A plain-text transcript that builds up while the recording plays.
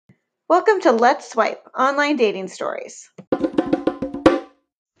Welcome to Let's Swipe, online dating stories. Hey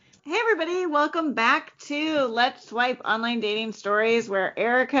everybody, welcome back to Let's Swipe, online dating stories, where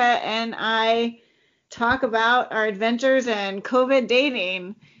Erica and I talk about our adventures in COVID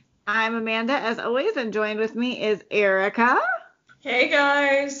dating. I'm Amanda, as always, and joined with me is Erica. Hey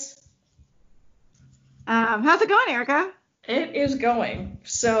guys. How's it going, Erica? It is going.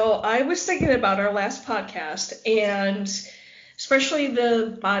 So I was thinking about our last podcast, and especially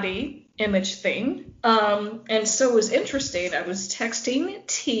the body image thing. And so it was interesting. I was texting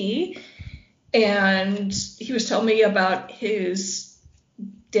T, and he was telling me about his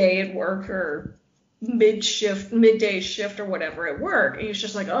day at work, or midday shift or whatever at work. And he was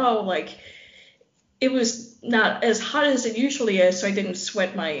just like, oh, like, it was not as hot as it usually is, so I didn't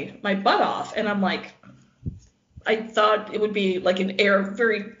sweat my butt off. And I'm like, I thought it would be like an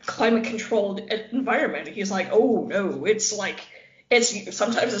very climate controlled environment. He's like, oh no, it's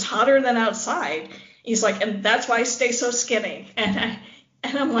sometimes it's hotter than outside. He's like, and that's why I stay so skinny. And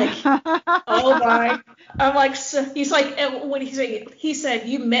I'm like, oh my. I'm like, so, he's like, and what he said,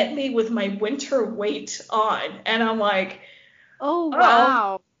 you met me with my winter weight on. And I'm like, oh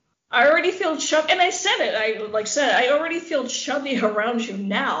wow. I already feel chubby. And I said it. I already feel chubby around you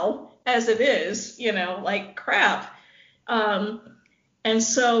now, as it is, like crap. And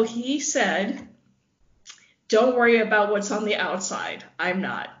so he said, don't worry about what's on the outside. I'm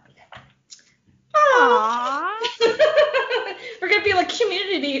not. Aww. We're going to be like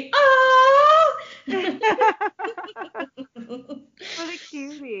Community. What a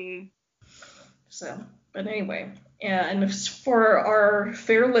cutie. So, but anyway, and for our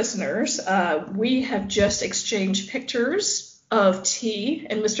fair listeners, we have just exchanged pictures of T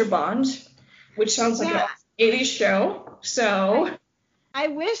and Mr. Bond, which sounds like an 80s show. So I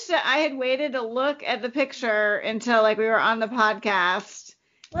wish that I had waited to look at the picture until we were on the podcast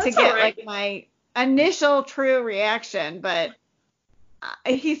to get my initial true reaction. But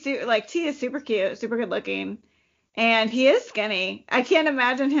T is super cute, super good looking, and he is skinny. I can't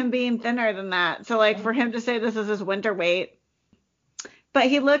imagine him being thinner than that. So for him to say this is his winter weight, but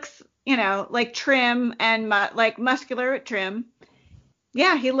he looks, trim and muscular but trim.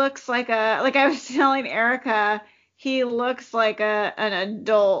 Yeah, he looks like I was telling Erica, he looks like an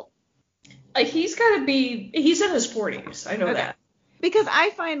adult. He's in his 40s. I know that. Because I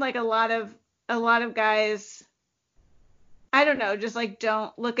find a lot of guys, I don't know, just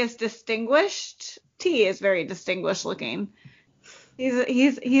don't look as distinguished. T is very distinguished looking.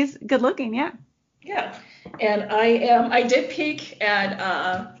 He's good looking, yeah. Yeah. And I did peek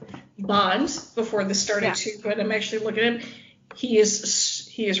at Bond before this started too, but I'm actually looking at him. He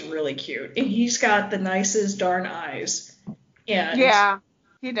is really cute, and he's got the nicest darn eyes. And yeah,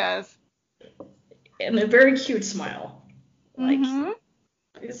 he does. And a very cute smile.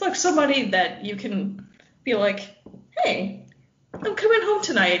 It's like somebody that you can be like, hey, I'm coming home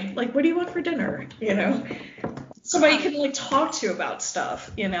tonight. Like, what do you want for dinner? Somebody you can talk to about stuff,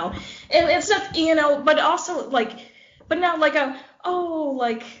 and it's not, but also but not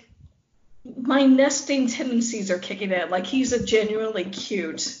my nesting tendencies are kicking in. He's a genuinely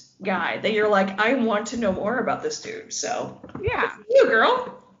cute guy that you're like, I want to know more about this dude. So yeah, you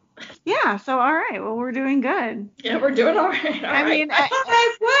girl. Yeah. So all right. Well, we're doing good. Yeah, we're doing all right. I mean,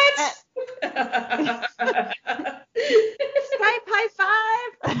 what? Skype high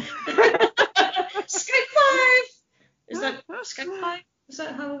five. Skype 5. Is that Skype 5? Is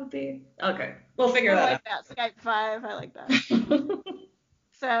that how it would be? Okay, we'll figure that out. I like that. Skype 5. I like that.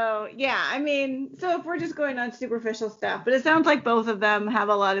 So, yeah, I mean, so if we're just going on superficial stuff, but it sounds like both of them have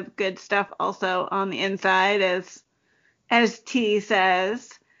a lot of good stuff also on the inside, as T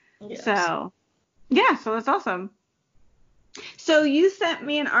says. Yes. So, yeah, so that's awesome. So you sent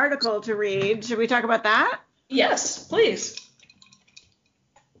me an article to read. Should we talk about that? Yes, please.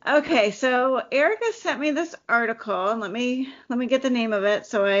 Okay, so Erica sent me this article, and let me get the name of it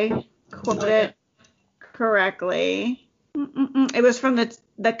so I quote it correctly. It was from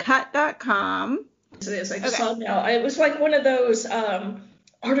thecut.com. It is. I just saw it now. It was one of those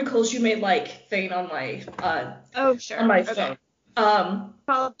articles you may thing on my on my phone.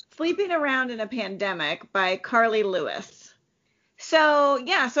 Called "Sleeping Around in a Pandemic" by Carly Lewis. So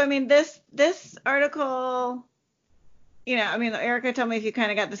yeah, so I mean this article, Erica told me if you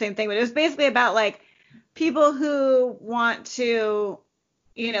kind of got the same thing, but it was basically about people who want to,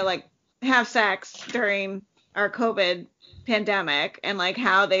 have sex during our COVID pandemic and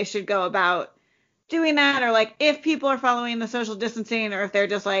how they should go about doing that, or if people are following the social distancing, or if they're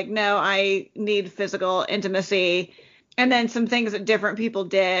just no, I need physical intimacy, and then some things that different people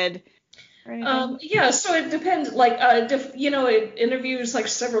did. or anything? Yeah, so it depends. Like, it interviews like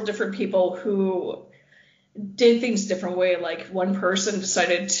several different people who did things a different way. Like one person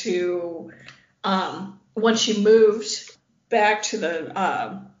decided to, once she moved back to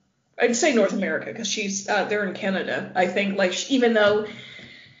the, I'd say North America, because she's they're in Canada. I think like even though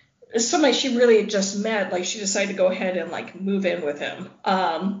somebody she really had just met, like she decided to go ahead and like move in with him.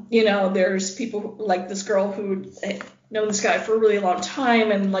 There's people like this girl who had known this guy for a really long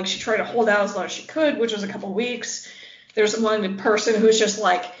time, and like she tried to hold out as long as she could, which was a couple weeks. There's one person who's just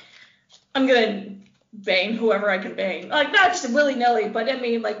like, I'm gonna bang whoever I can bang, like not just willy nilly, but I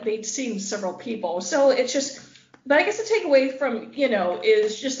mean like they'd seen several people, so it's just. But I guess the takeaway from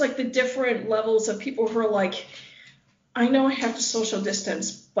is just like the different levels of people who are like, I know I have to social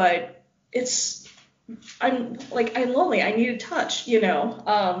distance, but I'm lonely. I need a touch,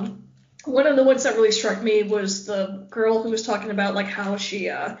 One of the ones that really struck me was the girl who was talking about like how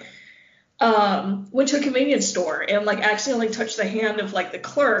she went to a convenience store and like accidentally touched the hand of like the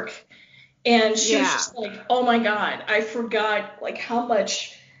clerk, and she was just like, oh my God, I forgot like how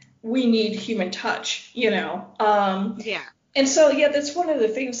much we need human touch, Yeah. And so, yeah, that's one of the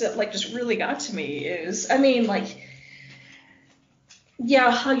things that like just really got to me is, I mean, like,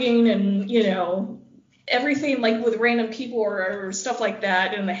 yeah, hugging and, everything like with random people or stuff like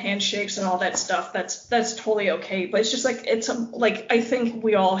that and the handshakes and all that stuff, that's totally okay. But it's just like, like, I think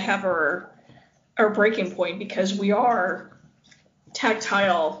we all have our breaking point because we are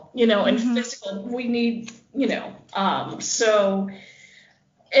tactile, and physical. We need, so.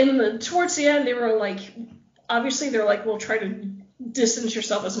 And towards the end, they were like, obviously they're like, well, try to distance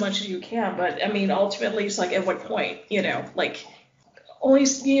yourself as much as you can. But I mean, ultimately, it's like, at what point, like, only,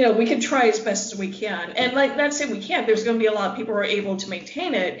 we can try as best as we can. And like, not saying we can't. There's going to be a lot of people who are able to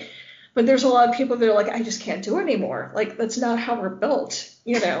maintain it. But there's a lot of people that are like, I just can't do it anymore. Like, that's not how we're built,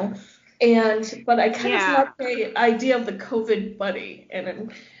 But I kind of like the idea of the COVID buddy.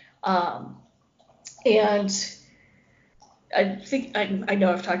 And I think I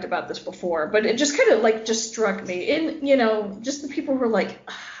know I've talked about this before, but it just kind of like just struck me. And just the people who are like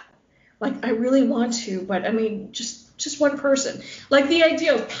I really want to, but I mean just one person. Like the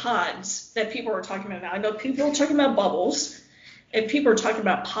idea of pods that people are talking about now. I know people are talking about bubbles, and people are talking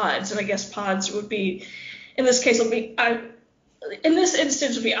about pods, and I guess pods would be, in this case, in this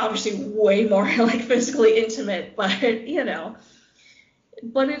instance would be obviously way more like physically intimate, but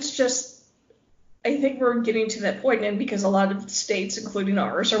but it's just. I think we're getting to that point, and because a lot of states, including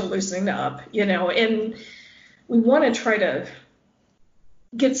ours, are loosening up, and we want to try to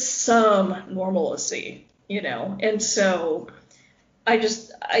get some normalcy, and so I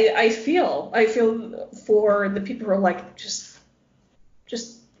feel for the people who are like, just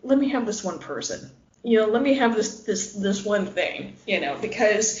let me have this one person, let me have this one thing,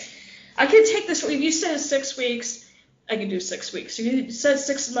 because I could take this. If you said 6 weeks, I could do 6 weeks. If you said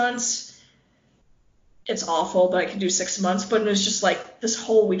 6 months. It's awful, but I can do 6 months. But it was just like this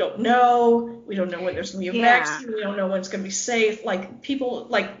whole, we don't know when there's going to be a vaccine. We don't know when it's going to be safe. Like people,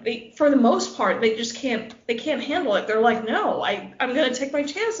 like for the most part, they just can't handle it. They're like, no, I'm going to take my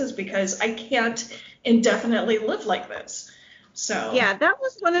chances because I can't indefinitely live like this. So yeah, that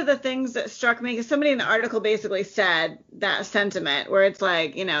was one of the things that struck me, because somebody in the article basically said that sentiment where it's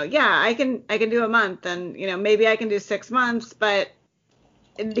like, I can do a month, and maybe I can do 6 months, but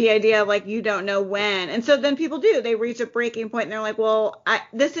the idea of like you don't know when. And so then people they reach a breaking point and they're like, well,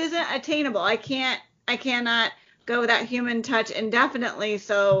 this isn't attainable. I cannot go without human touch indefinitely,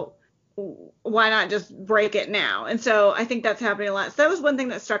 so why not just break it now? And so I think that's happening a lot. So that was one thing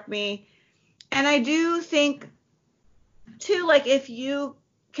that struck me. And I do think too, like if you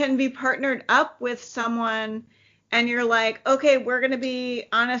can be partnered up with someone and you're like, okay, we're going to be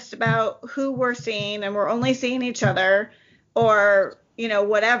honest about who we're seeing and we're only seeing each other, or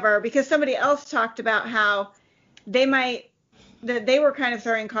whatever, because somebody else talked about how they were kind of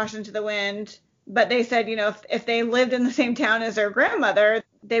throwing caution to the wind, but they said, if they lived in the same town as their grandmother,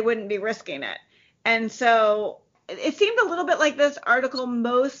 they wouldn't be risking it. And so it seemed a little bit like this article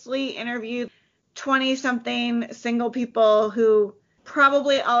mostly interviewed 20-something single people who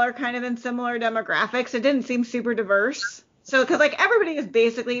probably all are kind of in similar demographics. It didn't seem super diverse. So, because like everybody is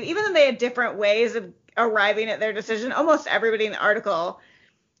basically, even though they had different ways of arriving at their decision, almost everybody in the article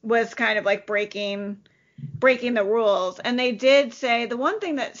was kind of like breaking the rules. And they did say the one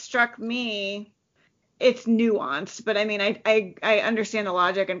thing that struck me, it's nuanced, but I mean, I understand the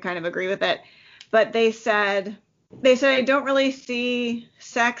logic and kind of agree with it. But they said I don't really see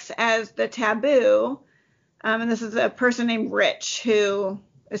sex as the taboo. And this is a person named Rich, who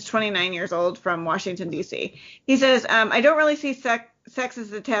is 29 years old from Washington, D.C. He says, I don't really see sex as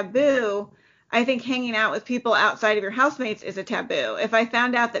the taboo, I think hanging out with people outside of your housemates is a taboo. If I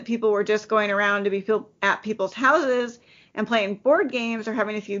found out that people were just going around to be at people's houses and playing board games or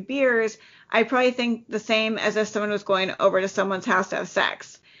having a few beers, I'd probably think the same as if someone was going over to someone's house to have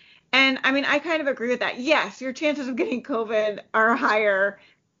sex. And I mean, I kind of agree with that. Yes, your chances of getting COVID are higher,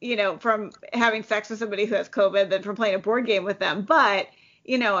 you know, from having sex with somebody who has COVID than from playing a board game with them. But,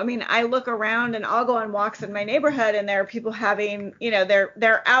 you know, I mean, I look around and I'll go on walks in my neighborhood and there are people having, you know,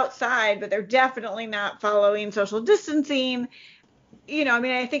 they're outside, but they're definitely not following social distancing. You know, I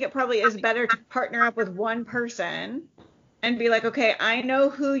mean, I think it probably is better to partner up with one person and be like, okay, I know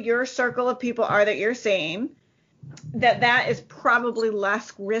who your circle of people are that you're seeing. That is probably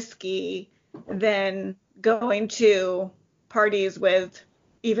less risky than going to parties with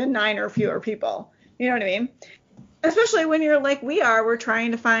even 9 or fewer people. You know what I mean? Especially when you're like we are, we're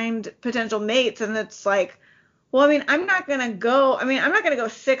trying to find potential mates, and it's like, well, I mean, I'm not going to go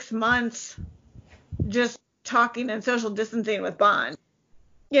 6 months just talking and social distancing with Bond.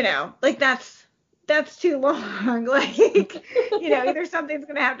 You know, like that's too long. Like, you know, either something's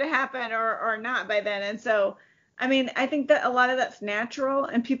going to have to happen or not by then. And so, I mean, I think that a lot of that's natural,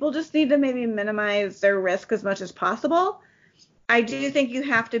 and people just need to maybe minimize their risk as much as possible. I do think you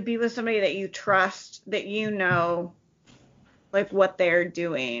have to be with somebody that you trust, that you know, like, what they're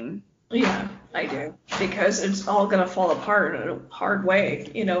doing. Yeah, I do. Because it's all going to fall apart in a hard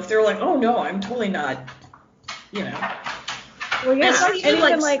way. You know, if they're like, oh, no, I'm totally not, you know. Well, yeah. It's not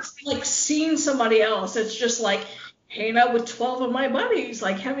even like seeing somebody else. It's just like hanging out with 12 of my buddies,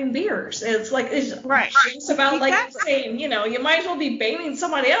 like having beers. It's like, it's right. It's about like saying, you know, you might as well be banging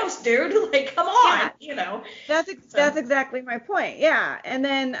somebody else, dude. Like, come on, yeah. You know. That's exactly my point. Yeah. And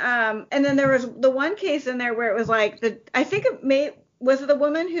then there was the one case in there where it was like I think was it the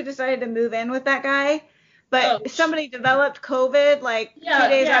woman who decided to move in with that guy, but somebody developed COVID like 2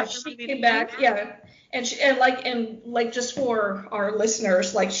 days after she came back. Yeah. And just for our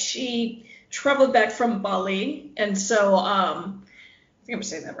listeners, like she traveled back from Bali, and so I think I'm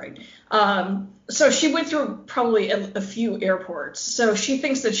saying that right. So she went through probably a few airports. So she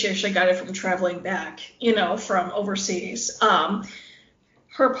thinks that she actually got it from traveling back, you know, from overseas.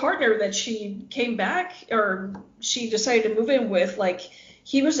 Her partner that she came back, or she decided to move in with, like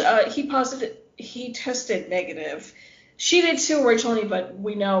he tested negative. She did too originally, but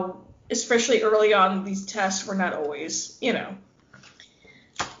we know, especially early on, these tests were not always, you know,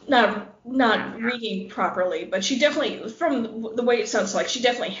 not reading properly, but she definitely, from the way it sounds like, she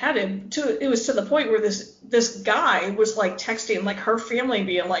definitely had it. It was to the point where this guy was like texting like her family,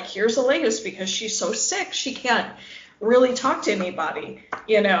 being like, here's the latest, because she's so sick she can't really talk to anybody,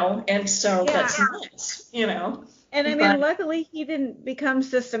 you know, and so that's nuts, you know. And I mean, luckily he didn't become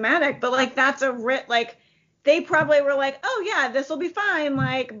systematic, but like that's like they probably were like, oh yeah, this will be fine,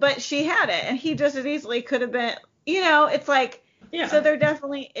 like, but she had it, and he just as easily could have been, you know, it's like. Yeah. So there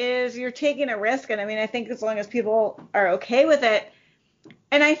definitely is, you're taking a risk, and I mean, I think as long as people are okay with it,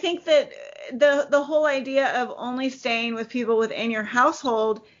 and I think that the whole idea of only staying with people within your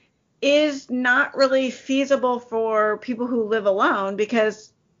household is not really feasible for people who live alone,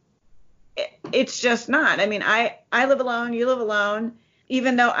 because it's just not. I mean, I live alone, you live alone,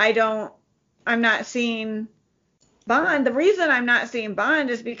 even though I'm not seeing Bond. The reason I'm not seeing Bond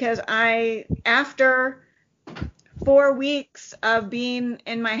is because after 4 weeks of being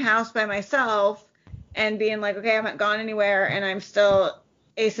in my house by myself and being like, okay, I haven't gone anywhere and I'm still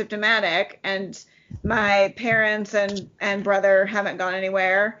asymptomatic, and my parents and brother haven't gone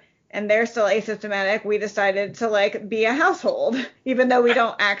anywhere and they're still asymptomatic, we decided to like be a household, even though we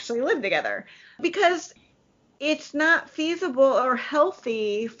don't actually live together, because it's not feasible or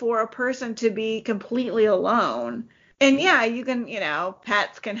healthy for a person to be completely alone. And yeah, you can, you know,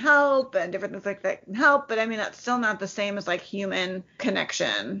 pets can help and different things like that can help, but I mean, that's still not the same as like human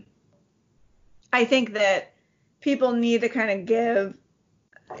connection. I think that people need to kind of give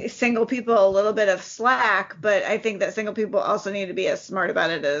single people a little bit of slack, but I think that single people also need to be as smart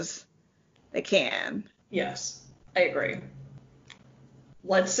about it as they can. Yes, I agree.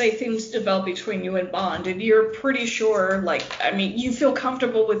 Let's say things develop between you and Bond, and you're pretty sure, like, I mean, you feel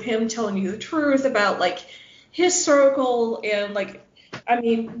comfortable with him telling you the truth about, like, his circle, and like, I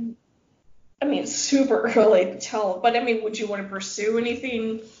mean, it's super early to tell, but I mean, would you want to pursue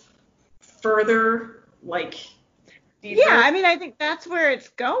anything further, like? Yeah, I mean, I think that's where it's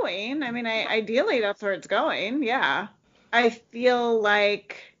going. I mean, ideally that's where it's going. Yeah, I feel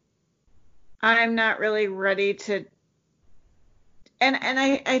like I'm not really ready to, and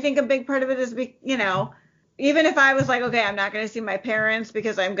I think a big part of it is, you know, even if I was like, okay, I'm not going to see my parents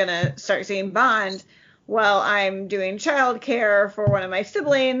because I'm going to start seeing Bond. Well, I'm doing childcare for one of my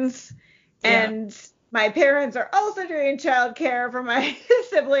siblings, And my parents are also doing childcare for my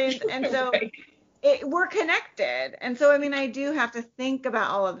siblings. And so we're connected. And so, I mean, I do have to think about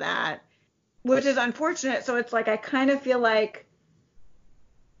all of that, which is unfortunate. So it's like, I kind of feel like,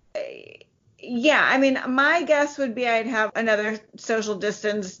 yeah, I mean, my guess would be I'd have another social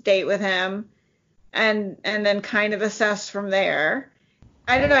distance date with him and then kind of assess from there.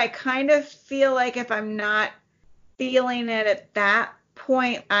 I don't know. I kind of feel like if I'm not feeling it at that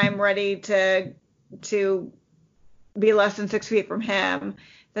point, I'm ready to be less than 6 feet from him,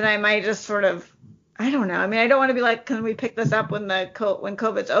 then I might just sort of, I don't know. I mean, I don't want to be like, can we pick this up when when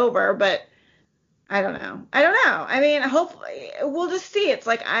COVID's over? But I don't know. I mean, hopefully we'll just see. It's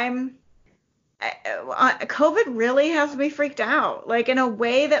like COVID really has me freaked out, like in a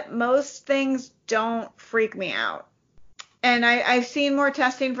way that most things don't freak me out. And I've seen more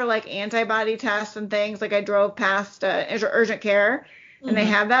testing for like antibody tests and things. Like I drove past urgent care and they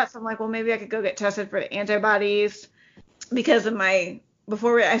have that. So I'm like, well, maybe I could go get tested for the antibodies because of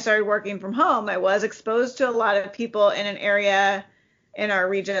before I started working from home, I was exposed to a lot of people in an area in our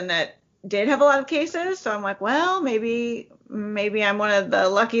region that did have a lot of cases. So I'm like, well, maybe I'm one of the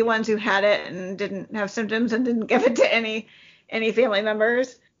lucky ones who had it and didn't have symptoms and didn't give it to any family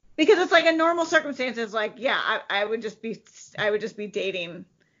members. Because it's like in normal circumstances, like, yeah, I would just be dating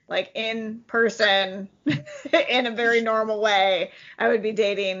like in person in a very normal way. I would be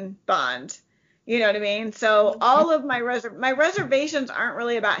dating Bond. You know what I mean? So all of my reservations aren't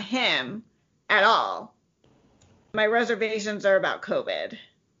really about him at all. My reservations are about COVID.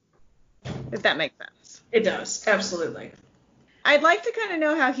 If that makes sense. It does. Absolutely. I'd like to kind of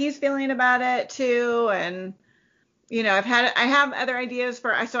know how he's feeling about it too. And, you know, I have other ideas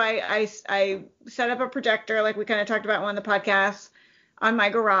so I set up a projector like we kind of talked about in one of the podcasts on my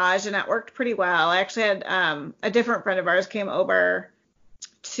garage, and that worked pretty well. I actually had a different friend of ours came over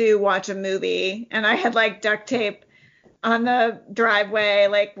to watch a movie, and I had like duct tape on the driveway,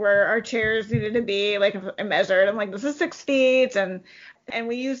 like where our chairs needed to be, like I measured. I'm like, this is 6 feet, and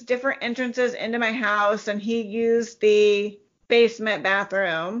we used different entrances into my house, and he used the basement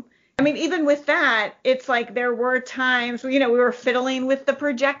bathroom. I mean, even with that, it's like there were times where, you know, we were fiddling with the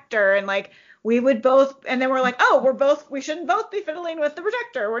projector and like we would both, and then we're like, oh, we shouldn't both be fiddling with the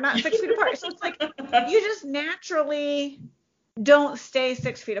projector. We're not 6 feet apart. So it's like you just naturally don't stay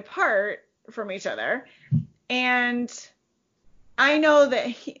 6 feet apart from each other. And I know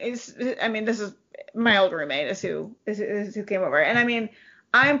that this is my old roommate is who came over. And I mean,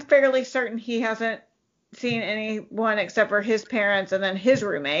 I'm fairly certain he hasn't seen anyone except for his parents and then his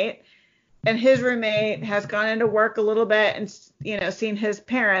roommate. And his roommate has gone into work a little bit and, you know, seen his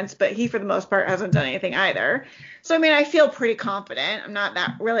parents, but he, for the most part, hasn't done anything either. So, I mean, I feel pretty confident. I'm not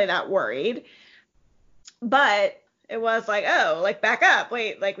that worried. But it was like, oh, like, back up.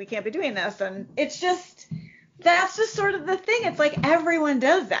 Wait, like, we can't be doing this. And it's just, that's just sort of the thing. It's like everyone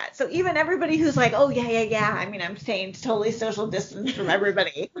does that. So even everybody who's like, oh, yeah. I mean, I'm staying totally social distance from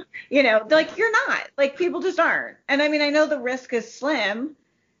everybody. You know, like, you're not. Like, people just aren't. And I mean, I know the risk is slim.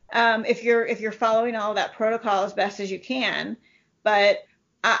 If you're following all that protocol as best as you can, but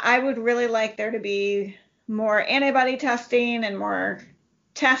I would really like there to be more antibody testing and more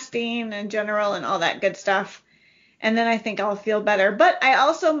testing in general and all that good stuff. And then I think I'll feel better. But I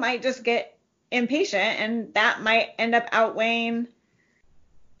also might just get impatient, and that might end up outweighing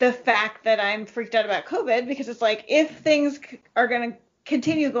the fact that I'm freaked out about COVID, because it's like, if things are going to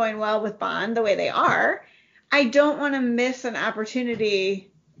continue going well with Bond the way they are, I don't want to miss an opportunity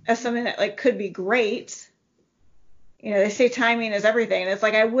as something that like could be great. You know, they say timing is everything. And it's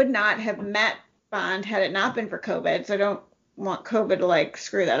like, I would not have met Bond had it not been for COVID. So I don't want COVID to like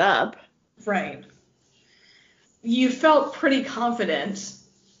screw that up. Right. You felt pretty confident,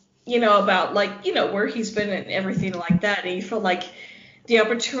 you know, about like, you know, where he's been and everything like that. And you felt like the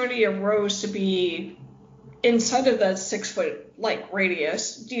opportunity arose to be inside of that 6 foot like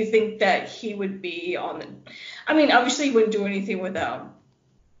radius. Do you think that he would be I mean, obviously he wouldn't do anything without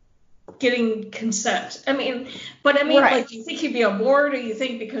getting consent. I mean, right. Like, do you think he'd be on board, or you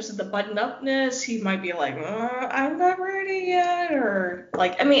think because of the button-upness he might be like, I'm not ready yet, or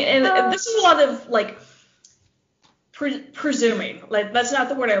like, I mean, and this is a lot of like presuming. Like, that's not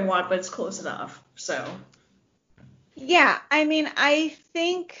the word I want, but it's close enough. So. Yeah, I mean, I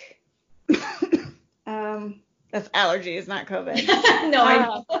think that's allergies, not COVID. No, I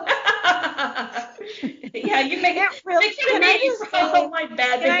know. Yeah, you make it really. Can I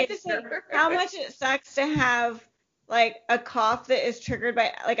just say how much it sucks to have like a cough that is triggered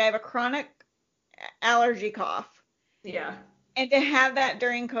by, like, I have a chronic allergy cough. Yeah. And to have that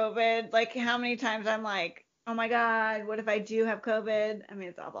during COVID, like, how many times I'm like, oh my God, what if I do have COVID? I mean,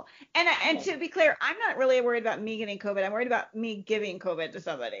 it's awful. And to be clear, I'm not really worried about me getting COVID. I'm worried about me giving COVID to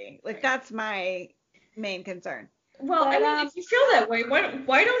somebody. Like, that's my main concern. Well, but, I mean, if you feel that way,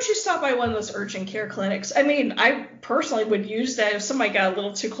 why don't you stop by one of those urgent care clinics? I mean, I personally would use that if somebody got a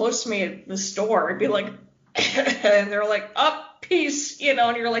little too close to me at the store. I'd be like, and they're like, oh, peace,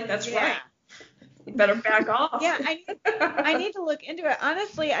 and you're like, that's right. You better back off. Yeah, I need to look into it.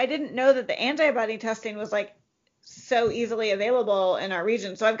 Honestly, I didn't know that the antibody testing was like so easily available in our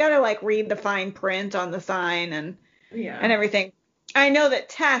region. So I've got to like read the fine print on the sign and everything. I know that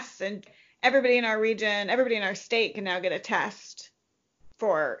tests and everybody in our region, everybody in our state can now get a test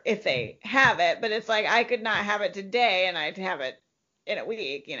for if they have it, but it's like I could not have it today and I'd have it in a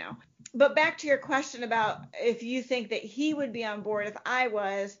week, But back to your question about if you think that he would be on board if I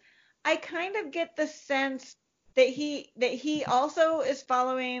was, I kind of get the sense that he also is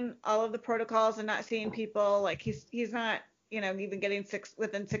following all of the protocols and not seeing people. Like he's not, even getting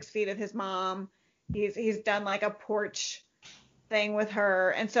within 6 feet of his mom. He's done like a porch thing with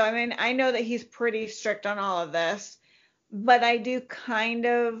her. And so, I mean, I know that he's pretty strict on all of this, but I do kind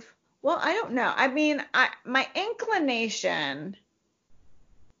of, well, I don't know. I mean, my inclination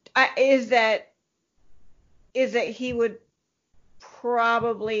is that he would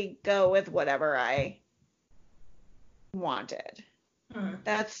probably go with whatever I wanted.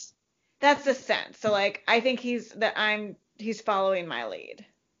 That's the sense. So like I think he's following my lead.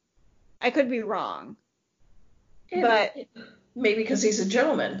 I could be wrong. But maybe because he's a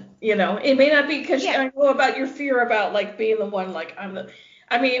gentleman, It may not be because I know about your fear about like being the one like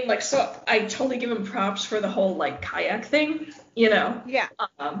so I totally give him props for the whole like kayak thing, Yeah.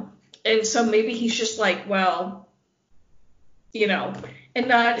 And so maybe he's just like, well, and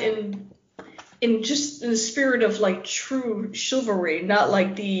not in just in the spirit of like true chivalry, not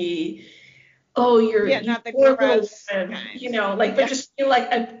like the not the gross woman, but just being like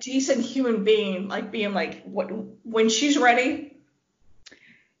a decent human being, like being like when she's ready.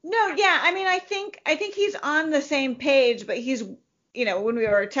 No, yeah, I mean I think he's on the same page, but he's when we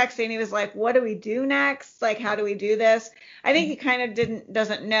were texting, he was like, what do we do next? Like, how do we do this? I think he kind of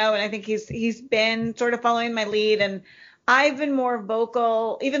doesn't know, and I think he's been sort of following my lead, and I've been more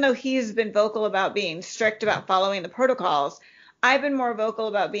vocal, even though he's been vocal about being strict about following the protocols. I've been more vocal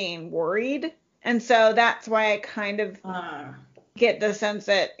about being worried. And so that's why I kind of get the sense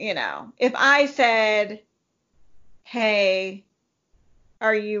that, if I said, hey,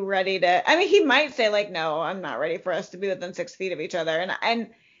 are you ready to, I mean, he might say like, no, I'm not ready for us to be within 6 feet of each other. And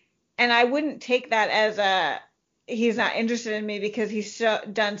I wouldn't take that as he's not interested in me because he's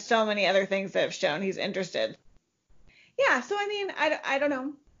done so many other things that have shown he's interested. Yeah. So, I mean, I don't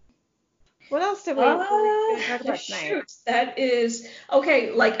know. What else did we talk about tonight? That is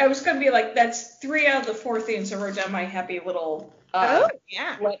okay. Like I was gonna be like, that's 3 out of the 4 things I wrote down my happy little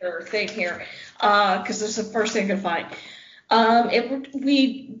letter thing here, because it's the first thing I could find.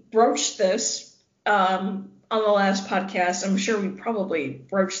 We broached this on the last podcast. I'm sure we probably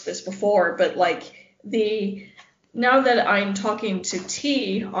broached this before, but like now that I'm talking to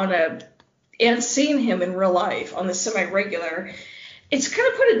T and seeing him in real life on the semi-regular, it's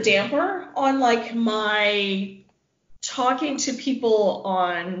kind of put a damper on like my talking to people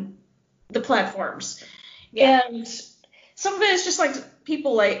on the platforms. Yeah. And some of it is just like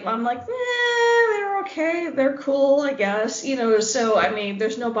people like, I'm like, they're okay, they're cool, I guess, so I mean,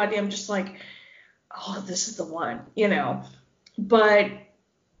 there's nobody I'm just like, oh, this is the one, but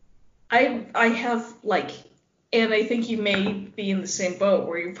I have like, and I think you may be in the same boat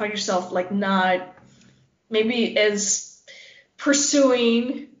where you find yourself like not maybe as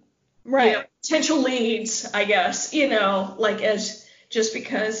pursuing potential leads, I guess, like as just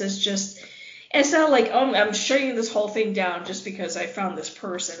because it's not like, oh, I'm shutting this whole thing down just because I found this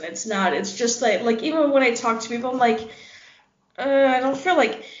person. It's not. It's just like even when I talk to people, I'm like, I don't feel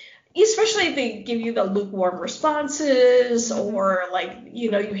like, especially if they give you the lukewarm responses or like,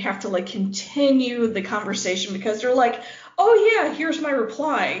 you have to like continue the conversation because they're like, oh yeah, here's my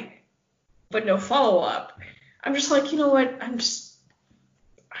reply, but no follow up. I'm just like, you know what? I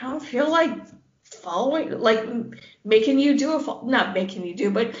don't feel like following, like making you do not making you do,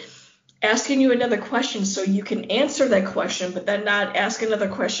 but asking you another question so you can answer that question, but then not ask another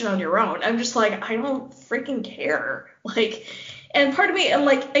question on your own. I'm just like, I don't freaking care. Like, and part of me, and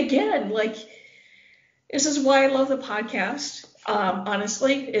like, again, like, this is why I love the podcast,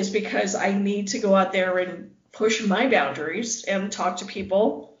 honestly, is because I need to go out there and push my boundaries and talk to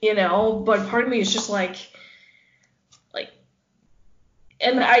people, but part of me is just like,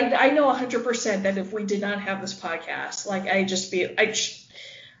 and I know 100% that if we did not have this podcast, like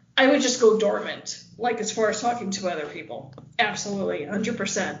I would just go dormant, like as far as talking to other people. Absolutely,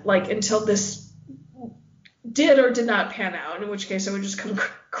 100%. Like until this did or did not pan out, in which case I would just come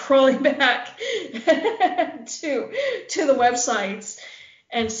crawling back to the websites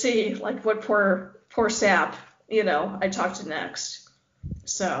and see like what poor sap, I talked to next.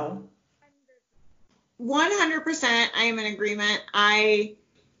 So 100% I am in agreement. I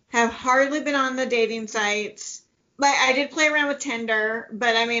have hardly been on the dating sites. But I did play around with Tinder,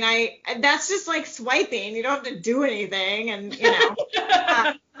 but I mean, that's just like swiping. You don't have to do anything, and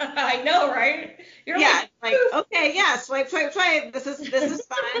I know, right? You're like okay, yeah, swipe. This is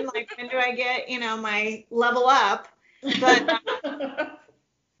fun. Like, when do I get my level up? But and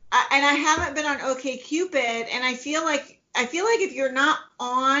I haven't been on OkCupid, and I feel like if you're not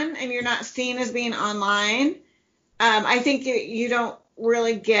on and you're not seen as being online, I think you don't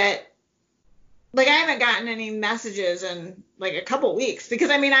really get. Like, I haven't gotten any messages in like a couple weeks because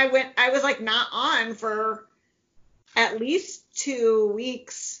I was like not on for at least 2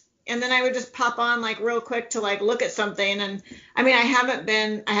 weeks, and then I would just pop on like real quick to like look at something. And I haven't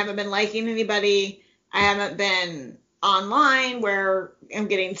been liking anybody. I haven't been online where I'm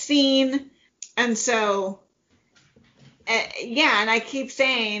getting seen. And so and I keep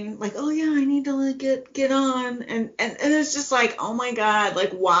saying like, oh yeah, I need to like get on, and it's just like, oh my God,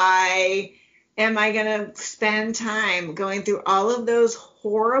 like, why am I going to spend time going through all of those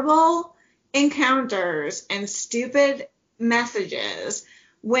horrible encounters and stupid messages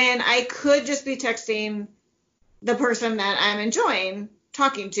when I could just be texting the person that I'm enjoying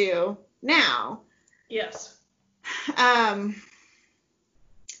talking to now? Yes. But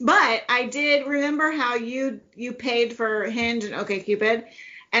I did remember how you paid for Hinge and OkCupid,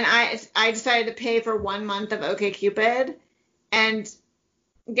 and I decided to pay for 1 month of OkCupid, and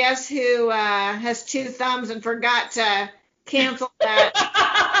guess who has 2 thumbs and forgot to cancel that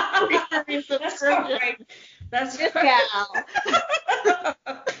recurring subscription? That's this gal.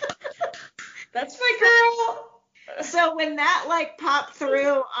 That's my girl. So when that like popped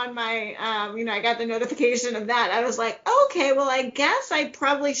through on my, I got the notification of that. I was like, okay, well, I guess I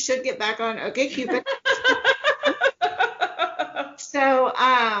probably should get back on OkCupid. So,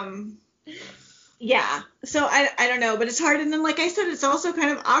 yeah. So I don't know, but it's hard. And then, like I said, it's also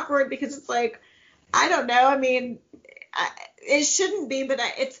kind of awkward because it's like, I don't know. I mean, it shouldn't be, but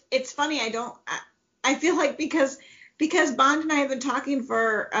it's funny. I feel like because Bond and I have been talking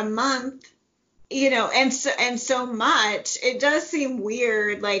for a month, and so much, it does seem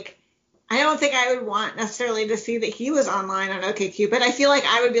weird. Like, I don't think I would want necessarily to see that he was online on OkCupid. I feel like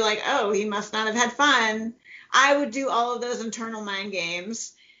I would be like, oh, he must not have had fun. I would do all of those internal mind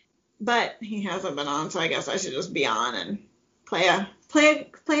games, but he hasn't been on, so I guess I should just be on and players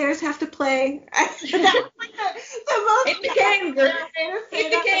have to play. That was like the most. Hate the game, girl.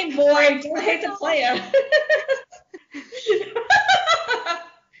 Hate the game, boy. Don't hate the player.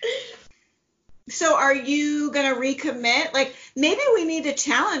 So are you going to recommit? Like, maybe we need to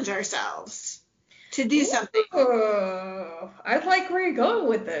challenge ourselves to do something. I like where you're going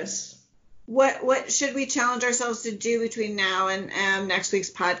with this. What should we challenge ourselves to do between now and next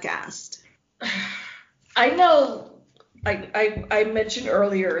week's podcast? I know I mentioned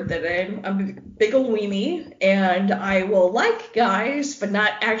earlier that I'm a big ol' weenie, and I will like guys but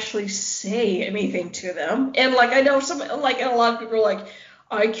not actually say anything to them. And like, I know and a lot of people are like,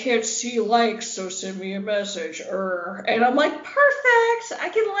 I can't see likes, so send me a message. And I'm like, perfect, I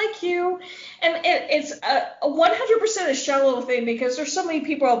can like you. And it's a 100% a shallow thing because there's so many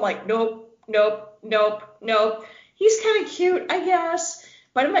people I'm like, nope. He's kind of cute, I guess,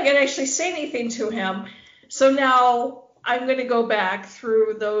 but I'm not going to actually say anything to him. So now I'm going to go back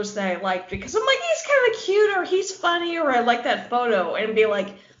through those that I liked because I'm like, he's kind of cute, or he's funny, or I like that photo, and be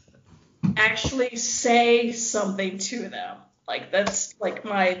like, actually say something to them. Like, that's like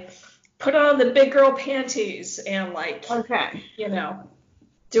my put on the big girl panties and like, okay,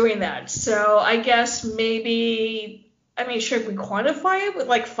 doing that. So I guess maybe, should we quantify it with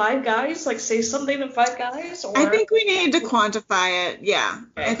like 5 guys? Like, say something to 5 guys? Or? I think we need to quantify it. Yeah,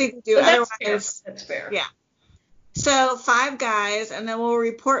 okay. I think we do. So otherwise, that's fair. Yeah. So 5 guys, and then we'll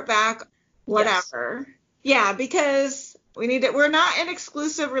report back whatever. Yes. Yeah, because we're not in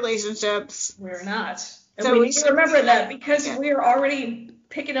exclusive relationships. We're not. And so we need to remember that because we're already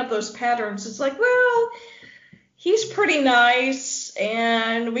picking up those patterns. It's like, well, he's pretty nice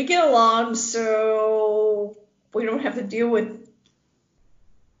and we get along, so we don't have to deal with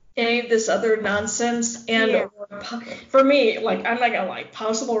any of this other nonsense. And for me, like, I'm not gonna like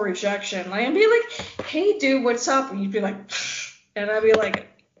possible rejection. Like, I'd be like, hey dude, what's up? And you'd be like, and I'd be like,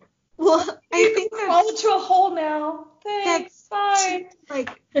 Well, I think fall into a hole now. Thanks. Bye. Like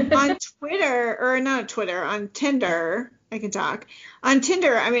on Twitter, or not Twitter, on Tinder, I can talk. On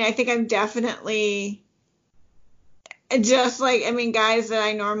Tinder, I mean, I think I'm definitely just like, I mean, guys that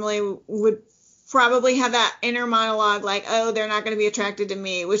I normally would probably have that inner monologue like, oh, they're not going to be attracted to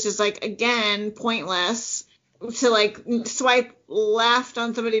me, which is like, again, pointless to like swipe left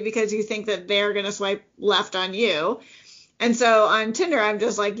on somebody because you think that they're going to swipe left on you. And so on Tinder, I'm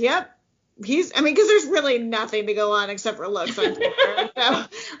just like, yep, because there's really nothing to go on except for looks on Tinder. So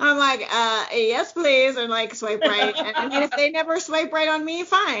I'm like, yes, please, and like swipe right. And I mean, if they never swipe right on me,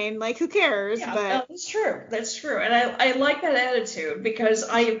 fine. Like, who cares? Yeah, but no, that's true. That's true. And I like that attitude because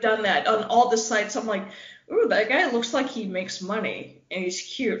I have done that on all the sites. I'm like, ooh, that guy looks like he makes money and he's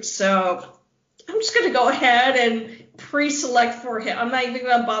cute. So I'm just going to go ahead and pre-select for him. I'm not even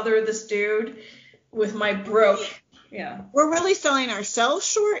going to bother this dude with my broke. Yeah. We're really selling ourselves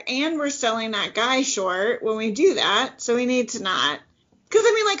short and we're selling that guy short when we do that. So we need to not. Because,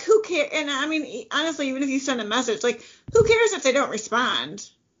 I mean, like, who cares? And, I mean, honestly, even if you send a message, like, who cares if they don't respond?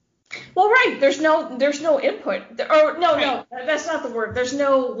 Well, right. There's no input. Or, no, that's not the word. There's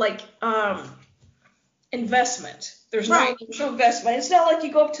no, like, investment. There's no investment. It's not like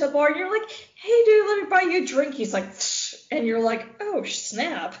you go up to a bar and you're like, hey, dude, let me buy you a drink. He's like, and you're like, oh,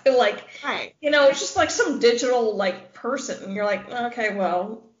 snap. Like, it's just like some digital, like, person. And you're like, okay,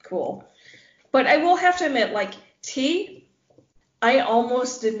 well, cool. But I will have to admit, like, T, I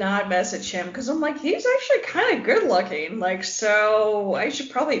almost did not message him because I'm like, he's actually kind of good looking. Like, so I should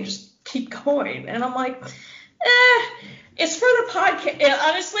probably just keep going. And I'm like, it's for the podcast.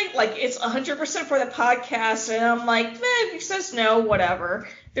 Honestly, like, it's 100% for the podcast. And I'm like, if he says no, whatever.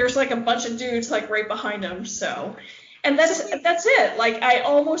 There's like a bunch of dudes like right behind him. So, and that's it. Like, I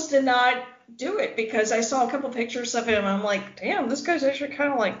almost did not do it because I saw a couple pictures of him. And I'm like, damn, this guy's actually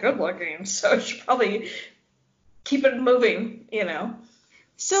kind of like good looking. So I should probably keep it moving,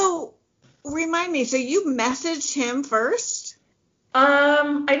 So remind me, so you messaged him first? I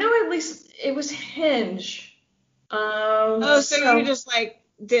know at least it was Hinge. So you just like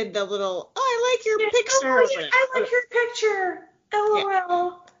did the little, I like your picture. I like your picture. LOL.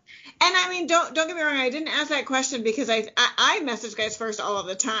 Yeah. And I mean, don't get me wrong, I didn't ask that question because I message guys first all of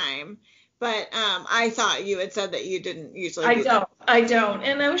the time. But I thought you had said that you didn't usually do that. I don't.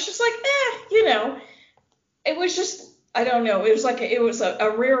 And I was just like, it was just, I don't know. It was like it was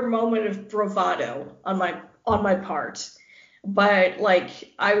a rare moment of bravado on my part. But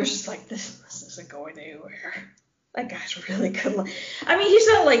like I was just like, this isn't going anywhere. That guy's really good. I mean, he's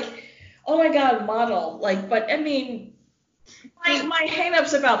not like, oh my god, model. Like, but I mean, my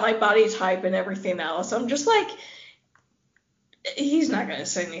hang-ups about my body type and everything else. I'm just like, he's not going to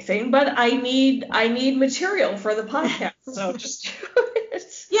say anything. But I need material for the podcast. So just do it.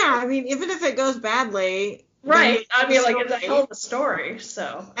 Yeah, I mean, even if it goes badly. Right. I mean, like, it's a hell of a story,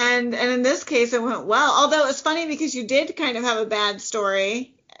 so. And in this case, it went well. Although it's funny because you did kind of have a bad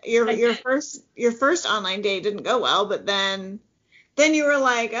story. Your first online date didn't go well, but then you were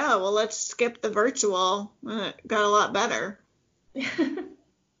like, oh, well, let's skip the virtual. And it got a lot better.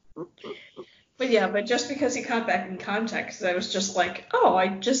 But just because he got back in contact, I was just like, oh, I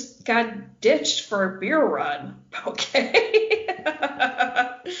just got ditched for a beer run. Okay.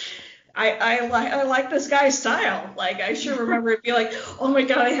 I like this guy's style. Like, I sure remember it be like, oh my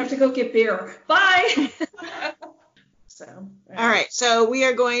god, I have to go get beer. Bye. So. All right. So we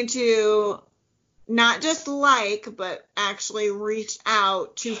are going to not just like, but actually reach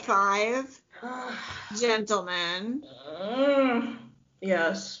out to 5 gentlemen.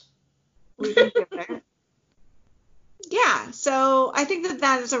 Yes. We can do it. Yeah. So I think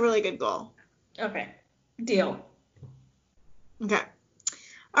that is a really good goal. Okay. Deal. Okay.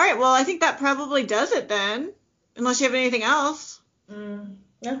 All right, well, I think that probably does it then, unless you have anything else.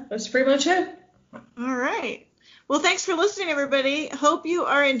 Yeah, that's pretty much it. All right. Well, thanks for listening, everybody. Hope you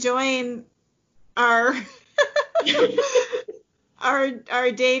are enjoying our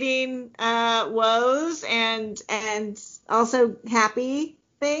our dating woes and also happy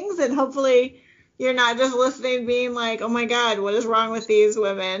things, and hopefully you're not just listening being like, oh my god, what is wrong with these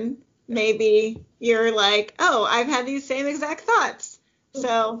women? Maybe you're like, oh, I've had these same exact thoughts.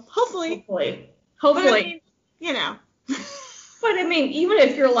 So hopefully. But I mean, But I mean, even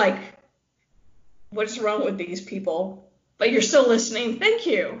if you're like, what's wrong with these people? But you're still listening. Thank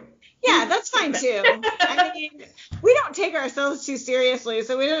you. Yeah, that's fine too. I mean, we don't take ourselves too seriously,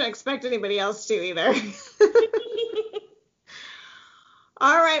 so we don't expect anybody else to either.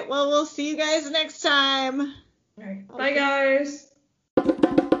 All right. Well, we'll see you guys next time. All right. Bye, guys.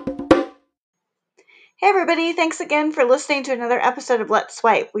 Hey, everybody. Thanks again for listening to another episode of Let's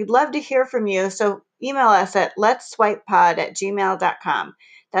Swipe. We'd love to hear from you, so email us at letsswipepod@gmail.com.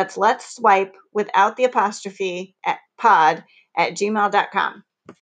 That's Let's Swipe without the apostrophe at pod@gmail.com.